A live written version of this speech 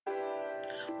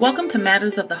Welcome to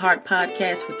Matters of the Heart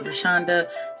podcast with Rashonda,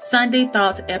 Sunday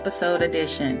Thoughts episode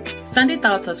edition. Sunday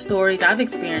Thoughts are stories I've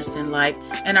experienced in life,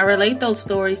 and I relate those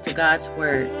stories to God's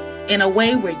Word in a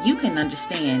way where you can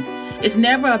understand. It's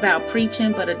never about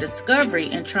preaching, but a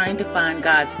discovery in trying to find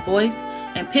God's voice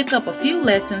and pick up a few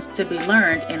lessons to be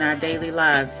learned in our daily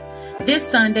lives. This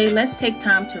Sunday, let's take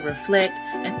time to reflect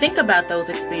and think about those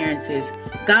experiences.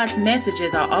 God's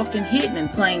messages are often hidden in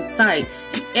plain sight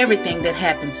in everything that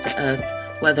happens to us,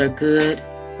 whether good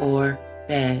or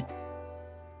bad.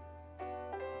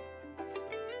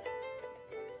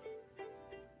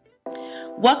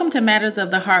 Welcome to Matters of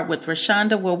the Heart with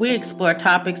Rashonda, where we explore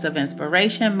topics of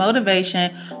inspiration,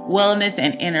 motivation, wellness,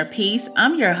 and inner peace.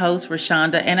 I'm your host,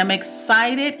 Rashonda, and I'm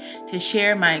excited to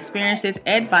share my experiences,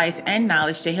 advice, and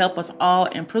knowledge to help us all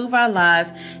improve our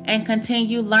lives and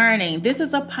continue learning. This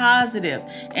is a positive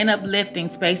and uplifting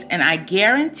space, and I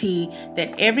guarantee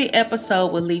that every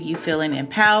episode will leave you feeling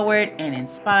empowered and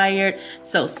inspired.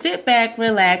 So sit back,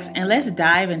 relax, and let's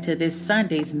dive into this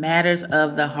Sunday's Matters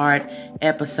of the Heart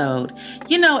episode.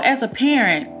 You know, as a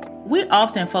parent, we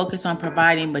often focus on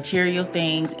providing material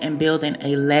things and building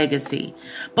a legacy.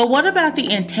 But what about the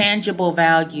intangible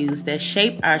values that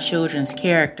shape our children's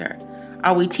character?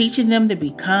 Are we teaching them to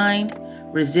be kind,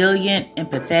 resilient,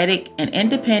 empathetic, and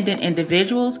independent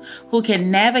individuals who can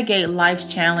navigate life's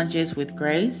challenges with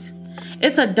grace?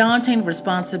 It's a daunting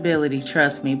responsibility,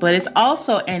 trust me, but it's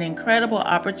also an incredible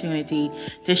opportunity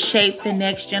to shape the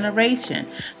next generation.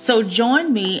 So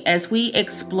join me as we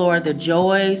explore the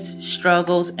joys,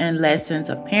 struggles, and lessons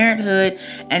of parenthood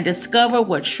and discover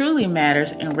what truly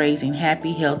matters in raising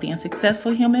happy, healthy, and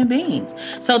successful human beings.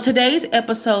 So today's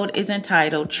episode is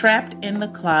entitled Trapped in the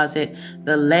Closet,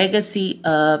 The Legacy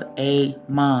of a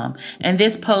Mom. And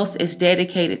this post is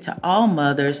dedicated to all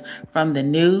mothers, from the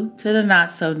new to the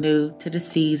not so new to the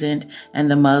seasoned,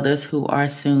 and the mothers who are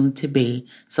soon to be.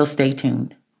 So stay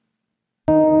tuned.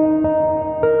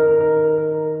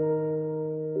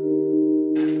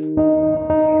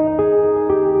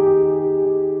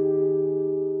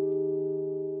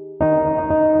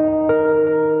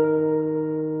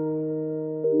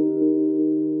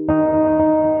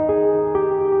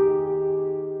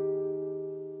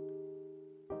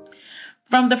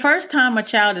 From the first time a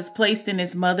child is placed in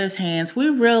its mother's hands, we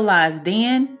realize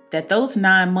then that those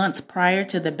 9 months prior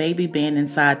to the baby being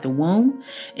inside the womb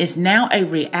is now a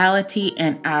reality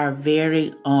in our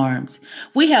very arms.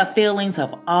 We have feelings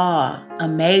of awe,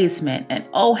 amazement, and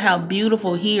oh, how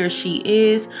beautiful he or she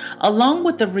is, along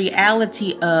with the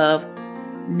reality of,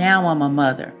 now I'm a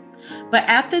mother. But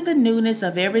after the newness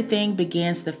of everything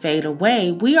begins to fade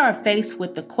away, we are faced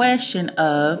with the question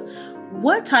of,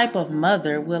 what type of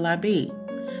mother will I be?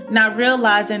 Not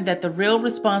realizing that the real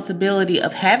responsibility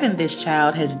of having this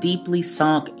child has deeply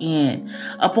sunk in.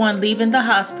 Upon leaving the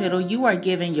hospital, you are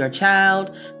giving your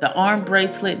child the arm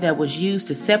bracelet that was used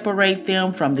to separate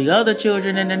them from the other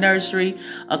children in the nursery,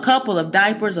 a couple of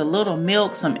diapers, a little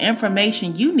milk, some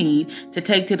information you need to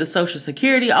take to the Social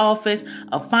Security office,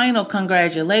 a final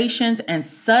congratulations, and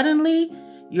suddenly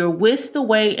you're whisked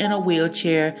away in a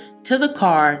wheelchair to the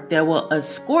car that will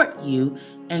escort you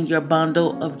and your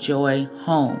bundle of joy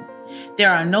home.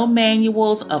 There are no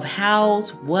manuals of hows,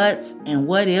 whats, and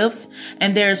what ifs,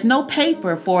 and there's no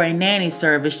paper for a nanny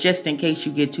service just in case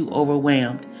you get too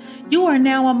overwhelmed. You are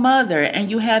now a mother,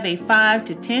 and you have a 5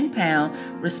 to 10 pound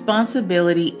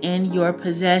responsibility in your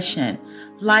possession.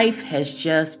 Life has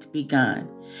just begun.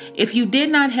 If you did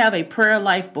not have a prayer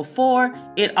life before,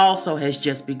 it also has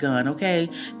just begun, okay?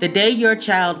 The day your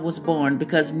child was born,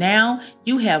 because now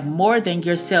you have more than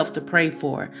yourself to pray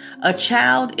for. A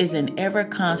child is an ever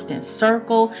constant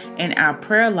circle in our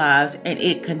prayer lives, and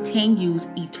it continues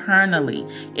eternally.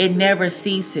 It never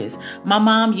ceases. My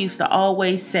mom used to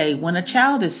always say, when a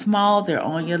child is small, they're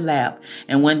on your lap.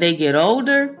 And when they get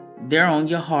older, they're on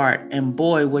your heart. And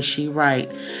boy, was she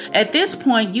right. At this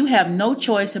point, you have no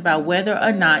choice about whether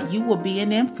or not you will be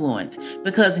an influence,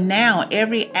 because now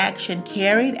every action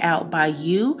carried out by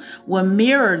you will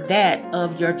mirror that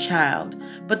of your child.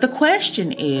 But the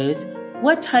question is,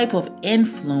 what type of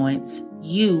influence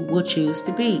you will choose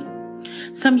to be?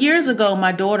 Some years ago,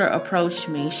 my daughter approached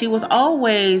me. She has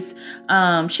always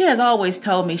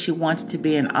told me she wanted to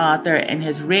be an author and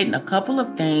has written a couple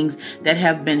of things that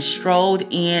have been strolled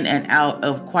in and out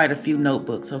of quite a few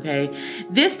notebooks, okay?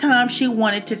 This time she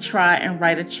wanted to try and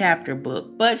write a chapter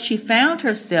book, but she found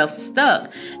herself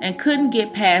stuck and couldn't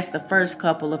get past the first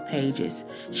couple of pages.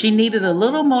 She needed a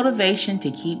little motivation to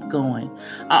keep going.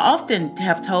 I often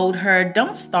have told her,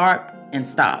 don't start and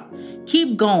stop.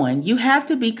 Keep going. You have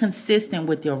to be consistent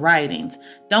with your writings.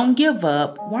 Don't give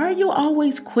up. Why are you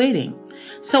always quitting?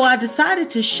 So I decided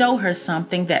to show her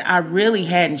something that I really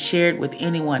hadn't shared with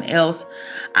anyone else.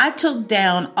 I took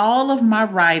down all of my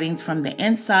writings from the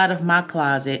inside of my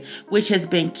closet, which has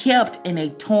been kept in a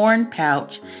torn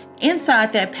pouch.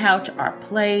 Inside that pouch are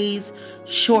plays,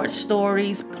 short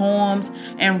stories, poems,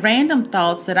 and random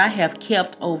thoughts that I have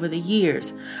kept over the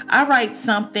years. I write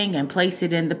something and place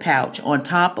it in the pouch on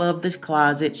top of the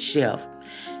closet shelf.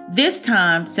 This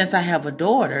time, since I have a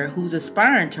daughter who's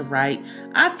aspiring to write,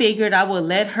 I figured I would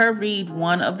let her read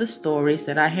one of the stories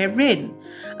that I had written.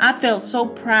 I felt so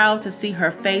proud to see her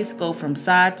face go from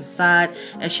side to side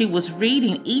as she was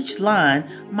reading each line.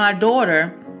 My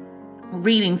daughter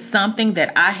reading something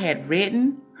that I had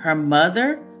written, her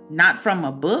mother, not from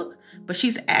a book, but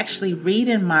she's actually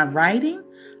reading my writing.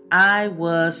 I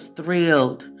was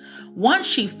thrilled. Once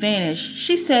she finished,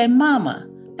 she said, "Mama,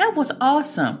 that was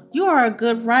awesome. You are a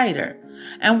good writer."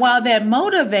 And while that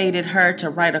motivated her to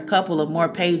write a couple of more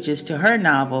pages to her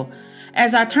novel,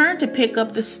 as I turned to pick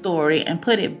up the story and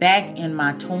put it back in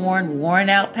my torn, worn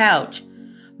out pouch,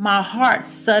 my heart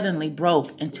suddenly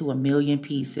broke into a million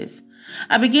pieces.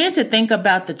 I began to think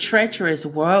about the treacherous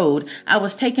road I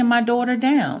was taking my daughter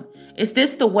down. Is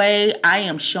this the way I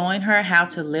am showing her how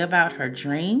to live out her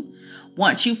dream?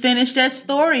 Once you finish that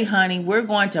story, honey, we're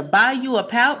going to buy you a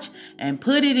pouch and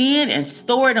put it in and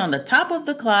store it on the top of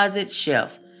the closet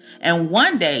shelf. And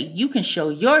one day you can show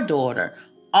your daughter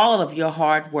all of your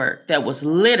hard work that was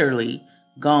literally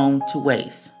gone to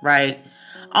waste, right?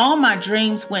 All my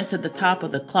dreams went to the top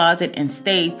of the closet and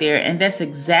stayed there, and that's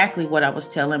exactly what I was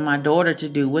telling my daughter to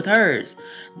do with hers.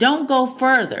 Don't go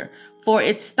further, for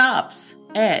it stops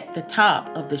at the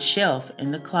top of the shelf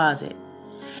in the closet.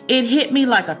 It hit me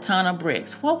like a ton of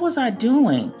bricks. What was I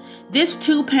doing? This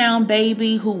 2-pound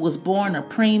baby who was born a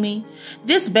preemie,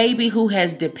 this baby who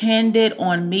has depended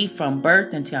on me from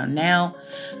birth until now,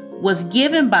 was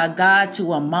given by God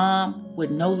to a mom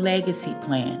with no legacy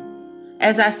plan.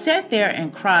 As I sat there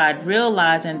and cried,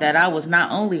 realizing that I was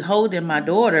not only holding my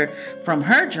daughter from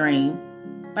her dream,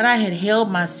 but I had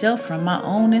held myself from my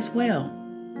own as well.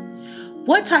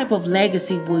 What type of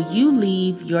legacy will you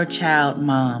leave your child,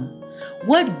 Mom?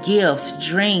 What gifts,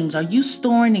 dreams are you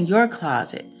storing in your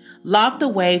closet, locked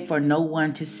away for no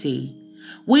one to see?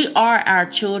 We are our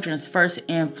children's first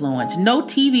influence. No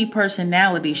TV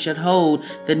personality should hold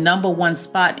the number one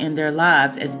spot in their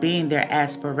lives as being their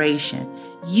aspiration.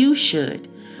 You should.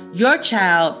 Your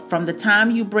child, from the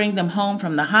time you bring them home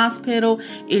from the hospital,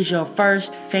 is your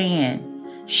first fan.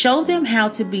 Show them how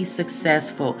to be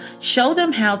successful. Show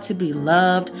them how to be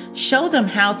loved. Show them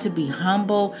how to be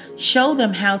humble. Show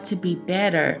them how to be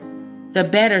better, the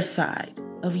better side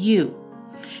of you.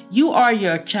 You are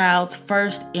your child's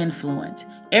first influence.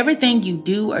 Everything you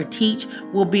do or teach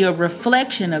will be a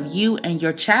reflection of you, and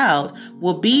your child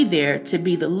will be there to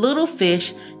be the little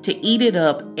fish to eat it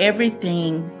up,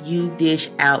 everything you dish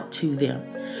out to them.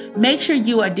 Make sure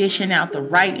you are dishing out the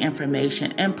right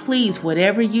information, and please,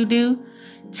 whatever you do,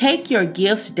 take your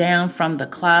gifts down from the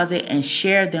closet and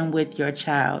share them with your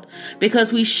child,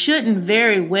 because we shouldn't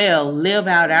very well live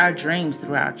out our dreams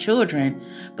through our children,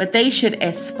 but they should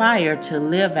aspire to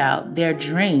live out their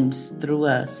dreams through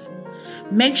us.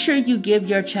 Make sure you give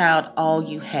your child all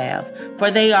you have,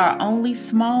 for they are only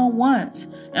small once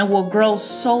and will grow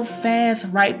so fast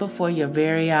right before your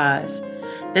very eyes.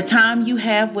 The time you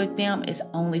have with them is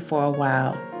only for a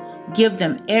while. Give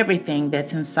them everything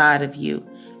that's inside of you,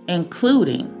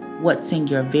 including what's in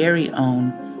your very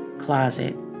own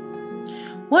closet.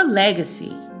 What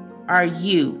legacy are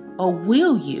you or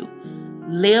will you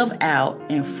live out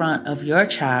in front of your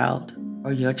child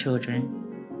or your children?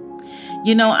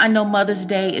 You know, I know Mother's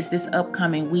Day is this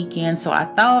upcoming weekend, so I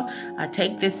thought I'd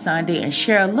take this Sunday and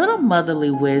share a little motherly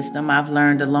wisdom I've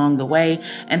learned along the way,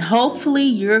 and hopefully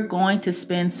you're going to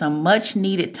spend some much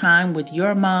needed time with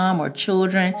your mom or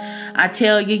children. I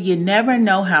tell you, you never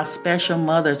know how special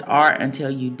mothers are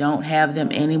until you don't have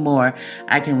them anymore.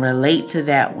 I can relate to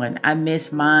that one. I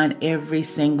miss mine every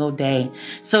single day.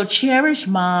 So cherish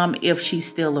Mom if she's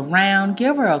still around.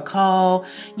 Give her a call.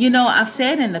 You know, I've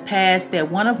said in the past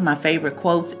that one of my favorite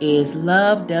quotes is,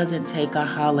 "Love doesn't take a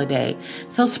holiday."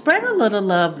 So spread a little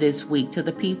love this week to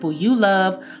the people you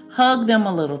love. Hug them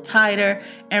a little tighter.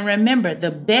 And remember,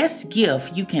 the best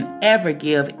gift you can ever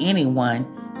give anyone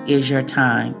is your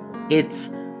time. It's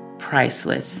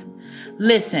priceless.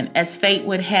 Listen, as fate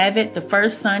would have it, the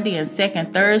first Sunday and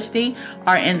second Thursday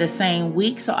are in the same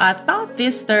week, so I thought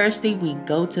this Thursday we'd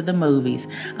go to the movies.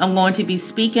 I'm going to be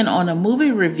speaking on a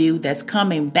movie review that's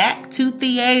coming back to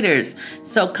theaters,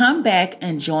 so come back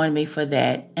and join me for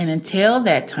that. And until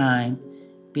that time,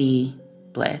 be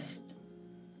blessed.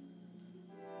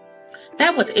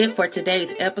 That was it for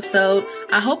today's episode.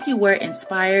 I hope you were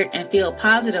inspired and feel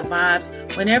positive vibes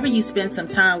whenever you spend some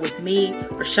time with me,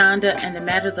 Rashonda, and the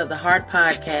Matters of the Heart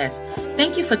podcast.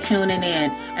 Thank you for tuning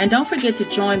in, and don't forget to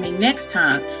join me next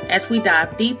time as we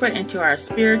dive deeper into our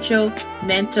spiritual,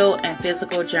 mental, and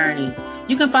physical journey.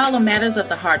 You can follow Matters of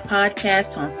the Heart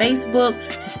podcast on Facebook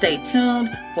to stay tuned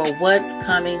for what's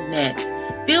coming next.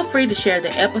 Feel free to share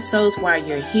the episodes while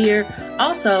you're here.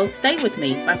 Also, stay with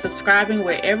me by subscribing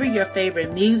wherever your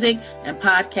favorite music and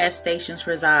podcast stations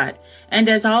reside. And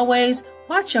as always,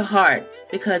 watch your heart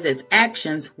because its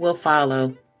actions will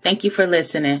follow. Thank you for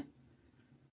listening.